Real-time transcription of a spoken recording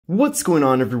What's going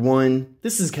on, everyone?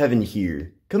 This is Kevin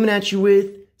here, coming at you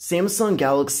with Samsung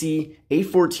Galaxy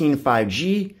A14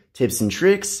 5G tips and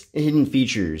tricks and hidden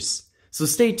features. So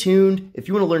stay tuned if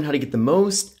you want to learn how to get the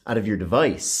most out of your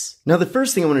device. Now, the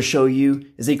first thing I want to show you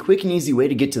is a quick and easy way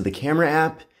to get to the camera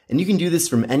app, and you can do this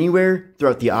from anywhere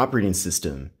throughout the operating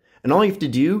system. And all you have to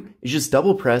do is just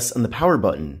double press on the power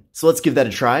button. So let's give that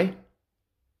a try.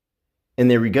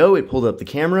 And there we go, it pulled up the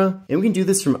camera, and we can do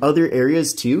this from other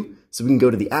areas too. So we can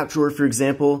go to the app drawer, for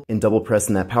example, and double press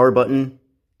on that power button.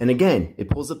 And again, it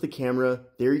pulls up the camera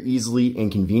very easily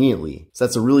and conveniently. So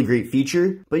that's a really great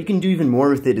feature, but you can do even more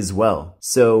with it as well.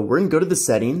 So we're gonna go to the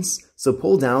settings. So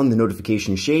pull down the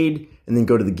notification shade and then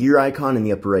go to the gear icon in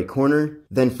the upper right corner.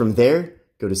 Then from there,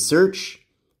 go to search,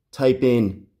 type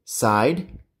in side,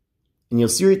 and you'll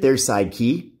see right there side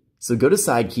key. So go to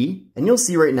side key, and you'll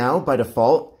see right now by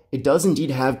default, it does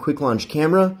indeed have quick launch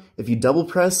camera if you double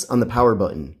press on the power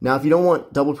button. Now, if you don't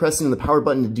want double pressing on the power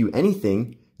button to do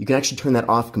anything, you can actually turn that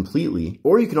off completely,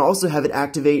 or you can also have it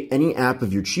activate any app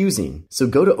of your choosing. So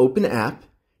go to open app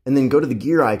and then go to the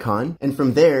gear icon, and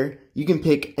from there, you can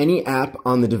pick any app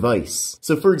on the device.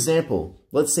 So for example,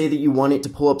 let's say that you want it to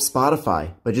pull up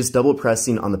Spotify by just double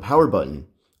pressing on the power button.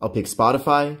 I'll pick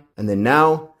Spotify, and then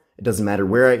now, it doesn't matter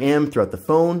where I am throughout the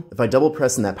phone, if I double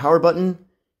press on that power button,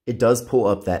 it does pull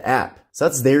up that app. So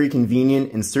that's very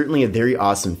convenient and certainly a very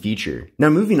awesome feature. Now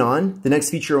moving on, the next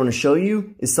feature I want to show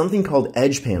you is something called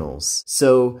edge panels.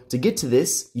 So to get to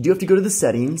this, you do have to go to the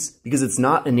settings because it's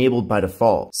not enabled by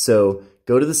default. So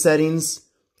go to the settings,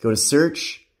 go to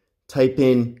search, type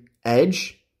in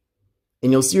edge,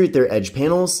 and you'll see right there edge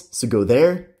panels. So go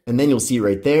there, and then you'll see it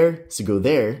right there. So go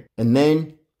there, and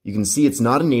then you can see it's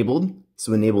not enabled.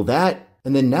 So enable that,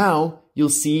 and then now you'll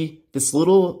see this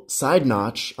little side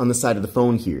notch on the side of the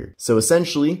phone here. So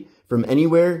essentially, from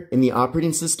anywhere in the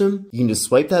operating system, you can just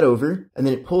swipe that over, and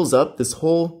then it pulls up this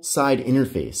whole side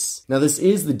interface. Now this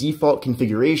is the default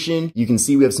configuration. You can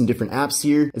see we have some different apps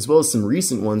here, as well as some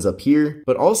recent ones up here,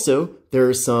 but also there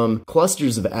are some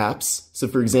clusters of apps. So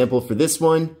for example, for this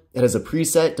one, it has a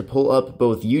preset to pull up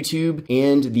both YouTube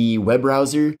and the web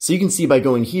browser. So you can see by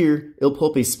going here, it'll pull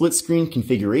up a split screen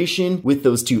configuration with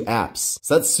those two apps.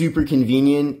 So that's super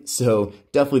convenient, so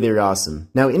definitely very awesome.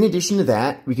 Now in addition to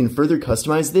that, we can further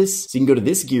customize this. So you can go to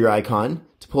this gear icon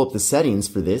to pull up the settings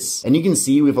for this, and you can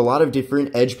see we have a lot of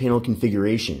different edge panel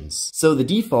configurations. So the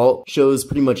default shows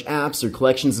pretty much apps or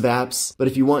collections of apps, but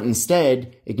if you want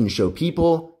instead, it can show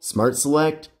people, smart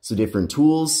select, so different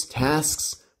tools,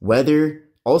 tasks, weather,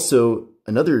 also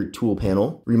another tool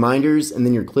panel, reminders, and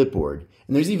then your clipboard.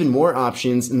 And there's even more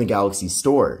options in the Galaxy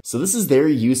Store. So this is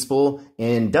very useful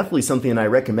and definitely something that I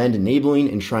recommend enabling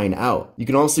and trying out. You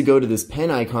can also go to this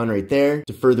pen icon right there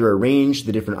to further arrange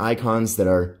the different icons that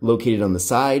are located on the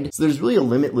side. So there's really a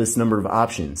limitless number of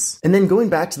options. And then going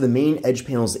back to the main edge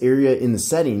panels area in the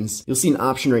settings, you'll see an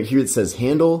option right here that says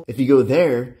handle. If you go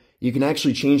there, you can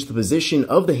actually change the position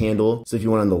of the handle. So if you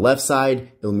want on the left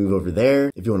side, it'll move over there.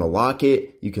 If you want to lock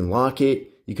it, you can lock it.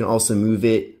 You can also move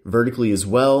it vertically as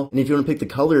well. And if you want to pick the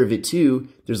color of it too,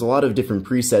 there's a lot of different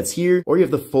presets here, or you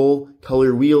have the full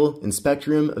color wheel and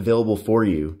spectrum available for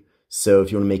you. So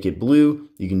if you want to make it blue,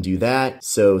 you can do that.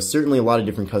 So certainly a lot of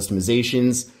different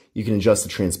customizations. You can adjust the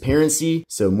transparency,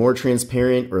 so more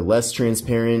transparent or less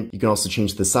transparent. You can also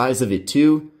change the size of it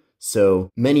too. So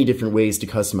many different ways to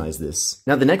customize this.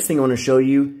 Now the next thing I want to show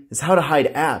you is how to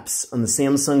hide apps on the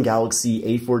Samsung Galaxy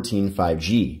A14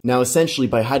 5G. Now essentially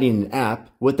by hiding an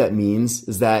app, what that means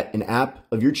is that an app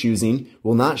of your choosing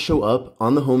will not show up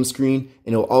on the home screen,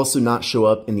 and it will also not show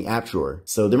up in the app drawer.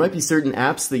 So there might be certain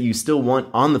apps that you still want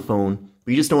on the phone,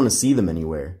 but you just don't want to see them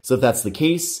anywhere. So if that's the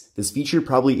case, this feature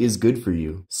probably is good for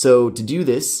you. So to do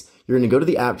this, you're going to go to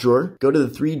the app drawer, go to the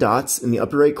three dots in the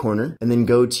upper right corner, and then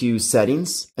go to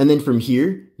settings. And then from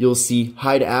here, you'll see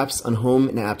hide apps on home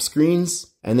and app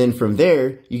screens. And then from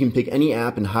there, you can pick any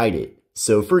app and hide it.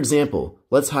 So for example,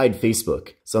 let's hide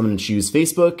Facebook. So I'm going to choose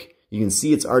Facebook. You can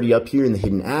see it's already up here in the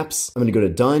hidden apps. I'm going to go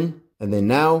to done. And then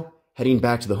now, heading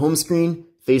back to the home screen,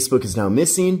 Facebook is now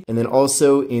missing. And then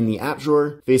also in the app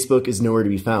drawer, Facebook is nowhere to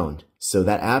be found. So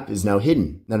that app is now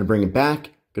hidden. Now to bring it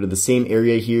back, go to the same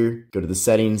area here, go to the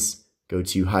settings, go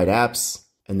to hide apps,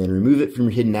 and then remove it from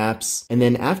your hidden apps. And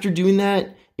then after doing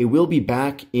that, it will be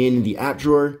back in the app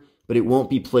drawer, but it won't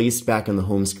be placed back on the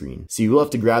home screen. So you will have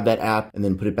to grab that app and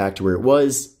then put it back to where it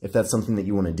was if that's something that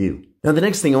you want to do. Now the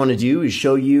next thing I want to do is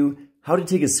show you how to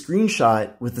take a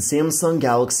screenshot with the Samsung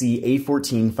Galaxy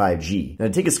A14 5G. Now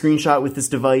to take a screenshot with this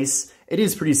device, it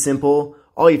is pretty simple.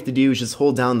 All you have to do is just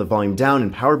hold down the volume down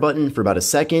and power button for about a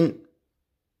second,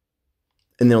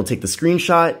 and then it'll take the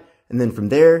screenshot, and then from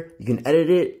there, you can edit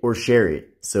it or share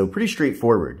it. So pretty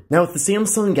straightforward. Now with the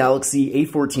Samsung Galaxy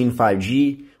A14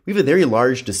 5G, we have a very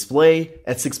large display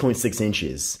at 6.6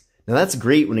 inches. Now that's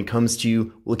great when it comes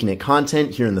to looking at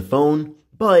content here on the phone,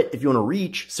 but if you want to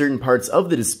reach certain parts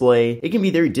of the display, it can be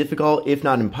very difficult, if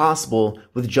not impossible,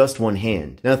 with just one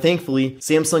hand. Now thankfully,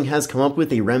 Samsung has come up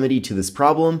with a remedy to this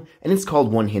problem, and it's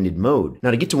called one-handed mode. Now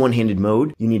to get to one-handed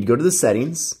mode, you need to go to the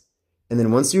settings, and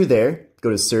then once you're there, go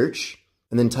to search,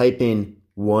 and then type in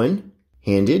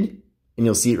one-handed, and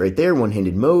you'll see it right there,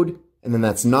 one-handed mode, and then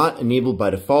that's not enabled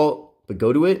by default, but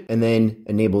go to it, and then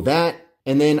enable that.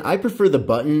 And then I prefer the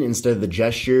button instead of the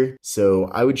gesture, so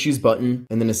I would choose button,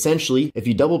 and then essentially, if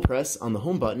you double press on the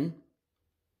home button,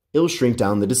 it'll shrink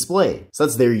down the display. So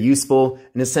that's very useful,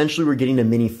 and essentially we're getting a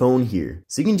mini phone here.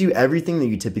 So you can do everything that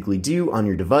you typically do on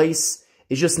your device,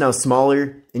 it's just now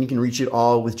smaller, and you can reach it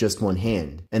all with just one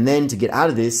hand. And then to get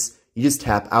out of this, you just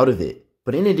tap out of it.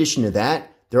 But in addition to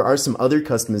that, there are some other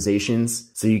customizations,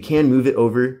 so you can move it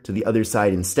over to the other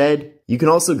side instead. You can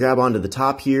also grab onto the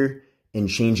top here, and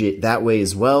change it that way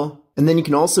as well. And then you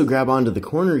can also grab onto the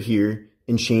corner here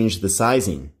and change the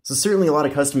sizing. So certainly a lot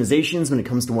of customizations when it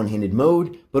comes to one-handed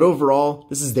mode, but overall,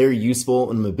 this is very useful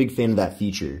and I'm a big fan of that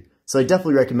feature. So I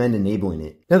definitely recommend enabling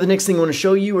it. Now the next thing I want to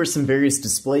show you are some various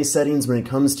display settings when it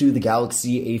comes to the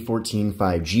Galaxy A14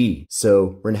 5G.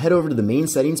 So we're gonna head over to the main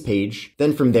settings page,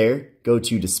 then from there, go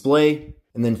to display,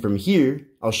 and then from here,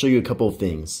 I'll show you a couple of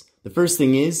things. The first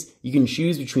thing is, you can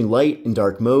choose between light and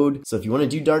dark mode. So if you want to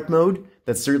do dark mode,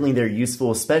 that's certainly very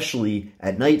useful, especially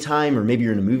at nighttime or maybe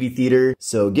you're in a movie theater.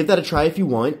 So give that a try if you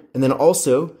want. And then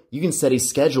also, you can set a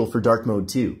schedule for dark mode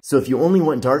too. So if you only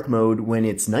want dark mode when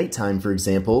it's nighttime, for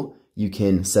example, you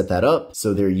can set that up,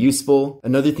 so they're useful.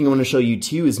 Another thing I want to show you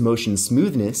too is motion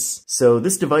smoothness. So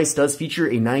this device does feature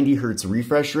a 90 Hz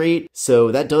refresh rate,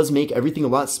 so that does make everything a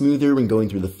lot smoother when going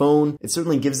through the phone. It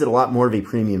certainly gives it a lot more of a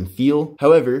premium feel.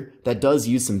 However, that does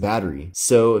use some battery.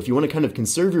 So if you want to kind of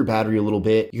conserve your battery a little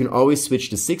bit, you can always switch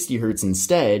to 60 Hz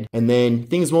instead, and then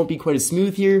things won't be quite as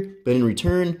smooth here, but in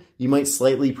return, you might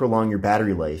slightly prolong your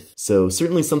battery life. So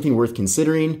certainly something worth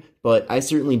considering, but I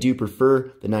certainly do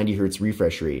prefer the 90 Hz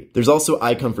refresh rate. There's also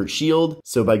Eye Comfort Shield,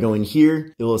 so by going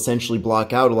here, it will essentially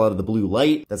block out a lot of the blue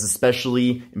light. That's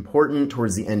especially important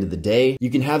towards the end of the day. You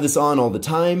can have this on all the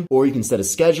time, or you can set a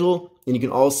schedule, and you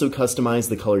can also customize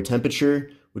the color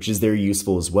temperature, which is very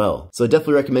useful as well. So I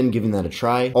definitely recommend giving that a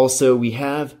try. Also, we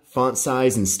have font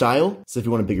size and style. So if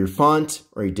you want a bigger font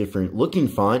or a different looking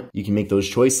font, you can make those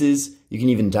choices. You can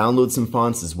even download some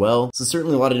fonts as well. So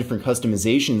certainly a lot of different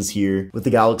customizations here with the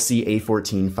Galaxy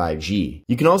A14 5G.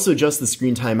 You can also adjust the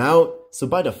screen time out. So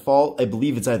by default, I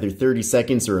believe it's either 30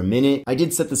 seconds or a minute. I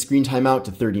did set the screen time out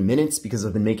to 30 minutes because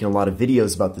I've been making a lot of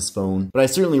videos about this phone, but I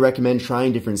certainly recommend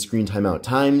trying different screen timeout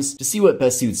times to see what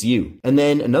best suits you. And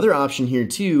then another option here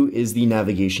too is the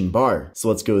navigation bar. So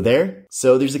let's go there.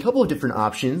 So there's a couple of different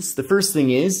options. The first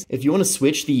thing is, if you want to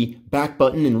switch the back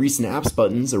button and recent apps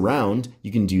buttons around,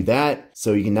 you can do that.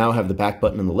 So you can now have the back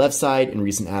button on the left side and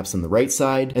recent apps on the right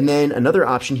side. And then another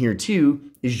option here too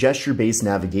is gesture-based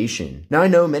navigation. Now I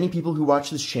know many people who watch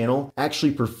this channel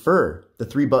actually prefer the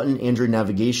 3-button Android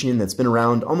navigation that's been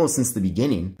around almost since the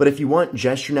beginning, but if you want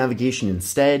gesture navigation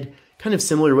instead, kind of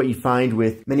similar to what you find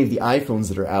with many of the iPhones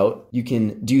that are out, you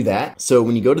can do that. So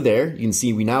when you go to there, you can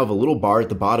see we now have a little bar at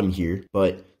the bottom here,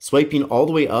 but swiping all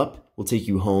the way up will take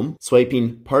you home,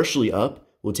 swiping partially up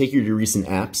will take you to recent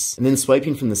apps, and then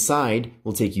swiping from the side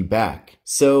will take you back.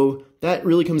 So that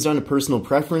really comes down to personal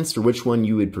preference for which one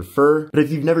you would prefer, but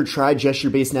if you've never tried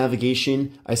gesture-based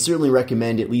navigation, I certainly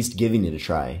recommend at least giving it a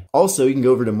try. Also, you can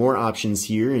go over to more options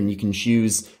here and you can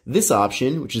choose this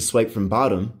option, which is swipe from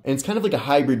bottom, and it's kind of like a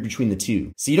hybrid between the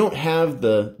two. So you don't have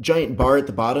the giant bar at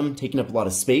the bottom taking up a lot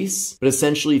of space, but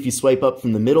essentially if you swipe up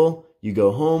from the middle, you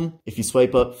go home. If you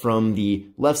swipe up from the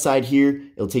left side here,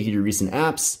 it'll take you to recent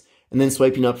apps. And then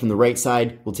swiping up from the right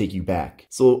side will take you back.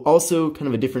 So also kind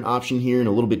of a different option here and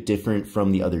a little bit different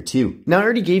from the other two. Now I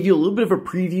already gave you a little bit of a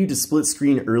preview to split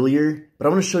screen earlier, but I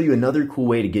want to show you another cool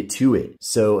way to get to it.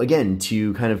 So again,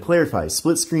 to kind of clarify,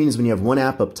 split screen is when you have one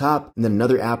app up top and then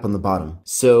another app on the bottom.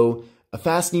 So a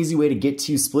fast and easy way to get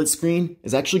to split screen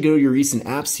is actually go to your recent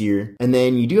apps here, and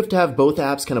then you do have to have both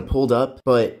apps kind of pulled up,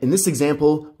 but in this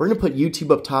example, we're going to put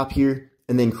YouTube up top here,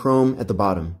 and then Chrome at the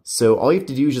bottom. So all you have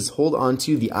to do is just hold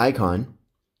onto the icon,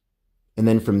 and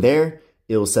then from there,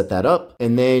 it'll set that up,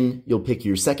 and then you'll pick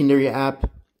your secondary app,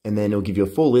 and then it'll give you a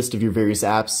full list of your various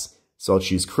apps. So I'll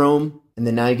choose Chrome, and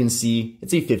then now you can see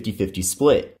it's a 50-50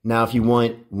 split. Now if you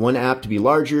want one app to be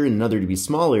larger and another to be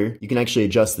smaller, you can actually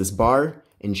adjust this bar,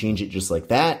 and change it just like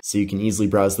that. So you can easily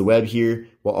browse the web here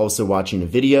while also watching a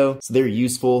video. So they're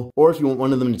useful. Or if you want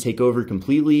one of them to take over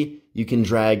completely, you can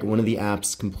drag one of the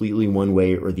apps completely one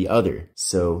way or the other.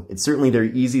 So it's certainly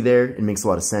very easy there and makes a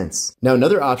lot of sense. Now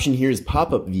another option here is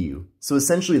pop-up view. So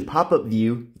essentially with pop-up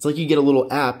view, it's like you get a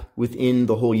little app within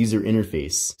the whole user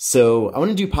interface. So I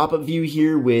want to do pop-up view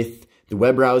here with the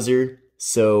web browser.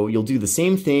 So you'll do the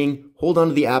same thing, hold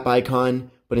onto the app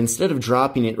icon, but instead of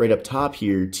dropping it right up top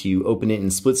here to open it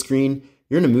in split screen,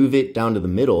 you're going to move it down to the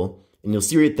middle, and you'll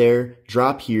see right there,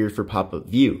 drop here for pop-up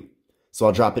view. So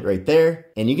I'll drop it right there,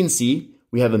 and you can see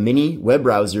we have a mini web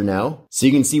browser now. So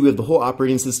you can see we have the whole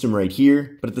operating system right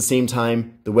here, but at the same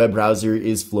time, the web browser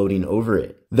is floating over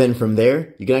it. Then from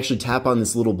there, you can actually tap on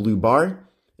this little blue bar,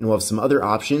 and we'll have some other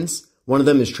options. One of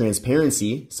them is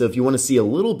transparency. So if you want to see a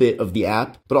little bit of the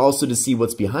app, but also to see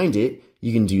what's behind it,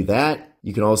 you can do that.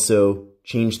 You can also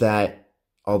change that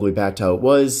all the way back to how it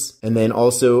was. And then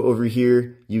also over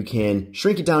here, you can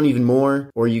shrink it down even more,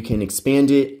 or you can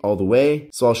expand it all the way.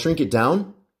 So I'll shrink it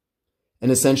down.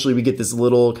 And essentially we get this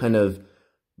little kind of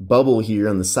bubble here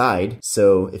on the side.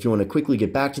 So if you want to quickly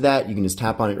get back to that, you can just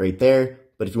tap on it right there.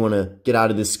 But if you want to get out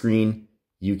of this screen,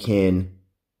 you can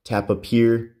tap up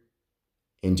here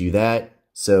and do that.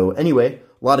 So anyway,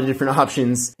 a lot of different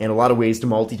options and a lot of ways to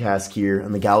multitask here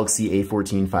on the Galaxy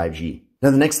A14 5G. Now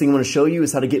the next thing I want to show you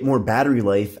is how to get more battery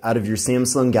life out of your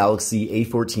Samsung Galaxy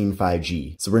A14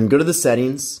 5G. So we're going to go to the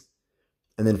settings,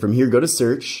 and then from here go to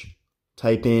search,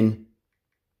 type in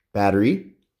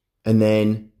battery, and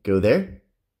then go there.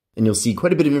 And you'll see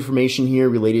quite a bit of information here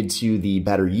related to the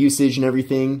battery usage and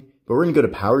everything, but we're going to go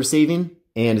to power saving.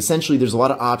 And essentially there's a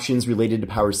lot of options related to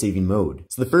power saving mode.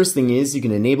 So the first thing is you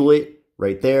can enable it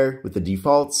right there with the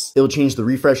defaults. It'll change the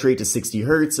refresh rate to 60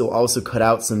 Hertz. It'll also cut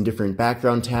out some different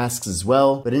background tasks as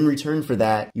well. But in return for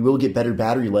that, you will get better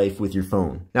battery life with your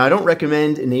phone. Now, I don't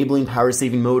recommend enabling power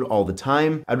saving mode all the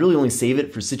time. I'd really only save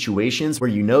it for situations where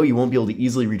you know you won't be able to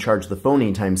easily recharge the phone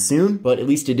anytime soon, but at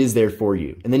least it is there for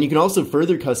you. And then you can also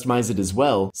further customize it as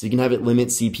well. So you can have it limit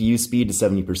CPU speed to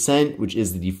 70%, which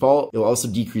is the default. It'll also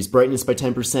decrease brightness by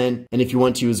 10%. And if you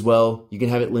want to as well, you can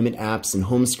have it limit apps and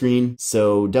home screen.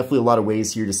 So definitely a lot of ways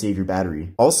here to save your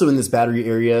battery. Also in this battery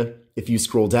area, if you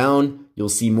scroll down, you'll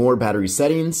see more battery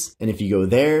settings. And if you go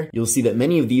there, you'll see that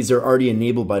many of these are already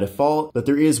enabled by default, but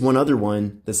there is one other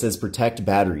one that says protect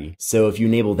battery. So if you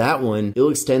enable that one,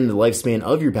 it'll extend the lifespan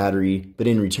of your battery, but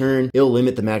in return, it'll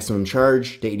limit the maximum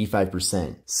charge to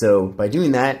 85%. So by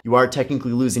doing that, you are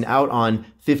technically losing out on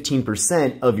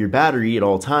 15% of your battery at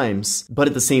all times, but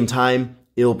at the same time,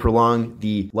 it'll prolong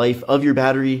the life of your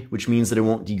battery, which means that it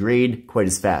won't degrade quite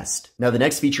as fast. Now, the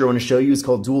next feature I want to show you is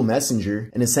called Dual Messenger,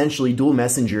 and essentially Dual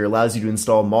Messenger allows you to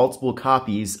install multiple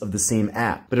copies of the same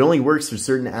app, but it only works for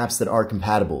certain apps that are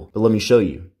compatible. But let me show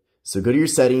you. So go to your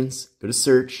settings, go to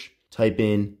search, type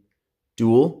in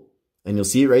Dual, and you'll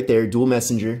see it right there, Dual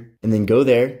Messenger, and then go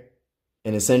there.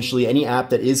 And essentially any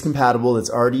app that is compatible that's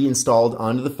already installed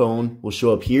onto the phone will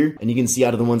show up here. And you can see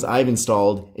out of the ones I've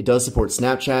installed, it does support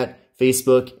Snapchat,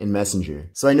 Facebook, and Messenger.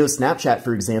 So I know Snapchat,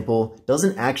 for example,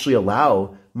 doesn't actually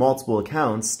allow multiple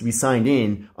accounts to be signed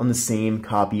in on the same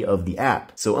copy of the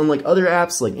app. So unlike other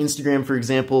apps like Instagram, for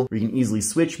example, where you can easily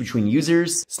switch between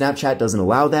users, Snapchat doesn't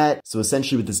allow that. So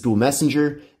essentially with this Dual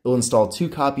Messenger, it'll install 2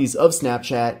 copies of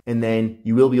Snapchat, and then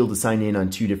you will be able to sign in on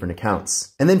 2 different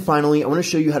accounts. And then finally, I want to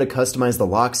show you how to customize the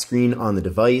lock screen on the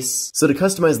device. So to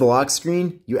customize the lock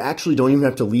screen, you actually don't even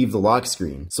have to leave the lock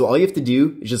screen. So all you have to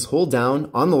do is just hold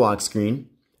down on the lock screen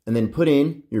and then put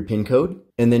in your PIN code.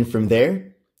 And then from there,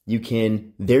 you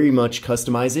can very much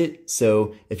customize it.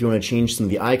 So if you want to change some of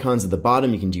the icons at the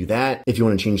bottom, you can do that. If you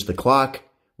want to change the clock,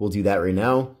 we'll do that right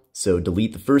now. So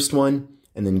delete the first one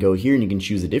and then go here and you can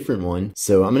choose a different one.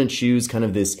 So I'm going to choose kind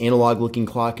of this analog looking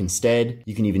clock instead.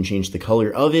 You can even change the color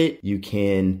of it. You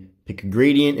can pick a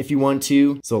gradient if you want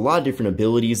to. So a lot of different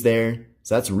abilities there.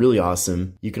 So that's really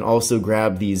awesome. You can also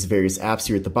grab these various apps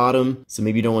here at the bottom. So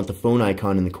maybe you don't want the phone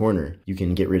icon in the corner. You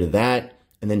can get rid of that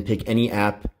and then pick any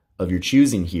app of your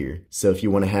choosing here. So if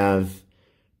you want to have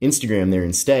Instagram there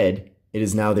instead, it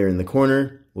is now there in the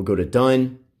corner. We'll go to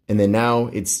done. And then now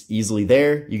it's easily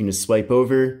there. You can just swipe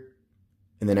over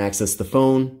and then access the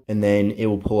phone. And then it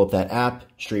will pull up that app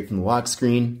straight from the lock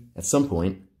screen at some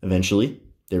point, eventually.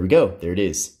 There we go. There it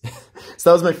is. So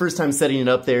that was my first time setting it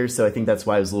up there, so I think that's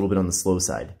why I was a little bit on the slow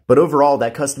side. But overall,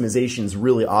 that customization is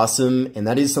really awesome, and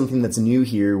that is something that's new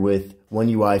here with One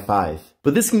UI 5.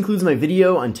 But this concludes my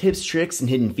video on tips, tricks, and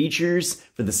hidden features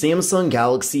for the Samsung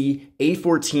Galaxy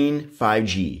A14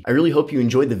 5G. I really hope you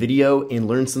enjoyed the video and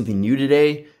learned something new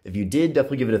today. If you did,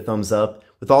 definitely give it a thumbs up.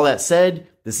 With all that said,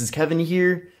 this is Kevin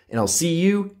here, and I'll see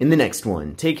you in the next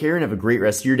one. Take care and have a great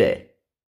rest of your day.